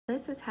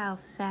This is how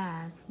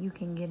fast you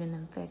can get an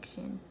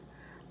infection.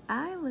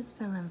 I was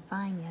feeling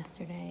fine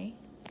yesterday.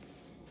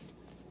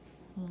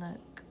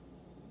 Look.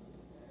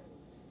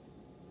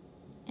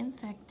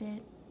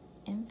 Infected,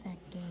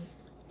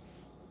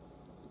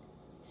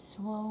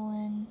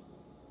 swollen,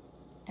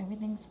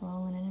 everything's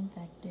swollen and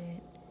infected.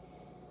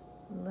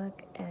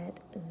 Look at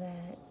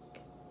that,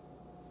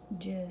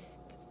 just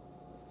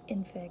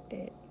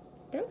infected.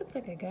 That looks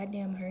like a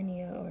goddamn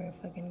hernia or a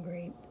fucking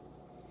grape.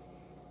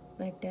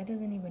 Like, that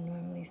doesn't even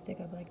normally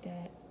stick up like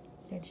that.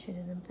 That shit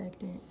is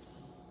infected.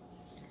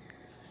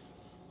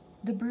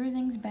 The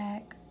bruising's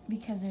back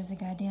because there's a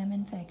goddamn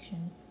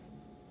infection.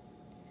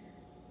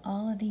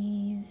 All of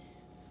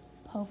these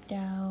poked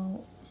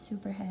out,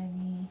 super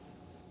heavy,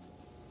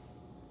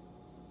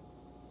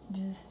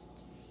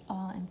 just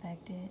all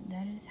infected.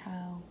 That is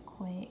how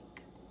quick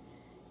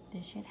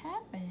this shit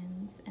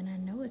happens. And I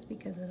know it's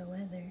because of the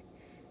weather.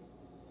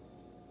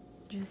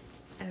 Just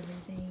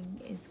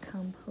everything is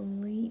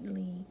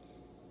completely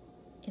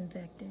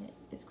infected.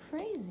 It's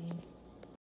crazy.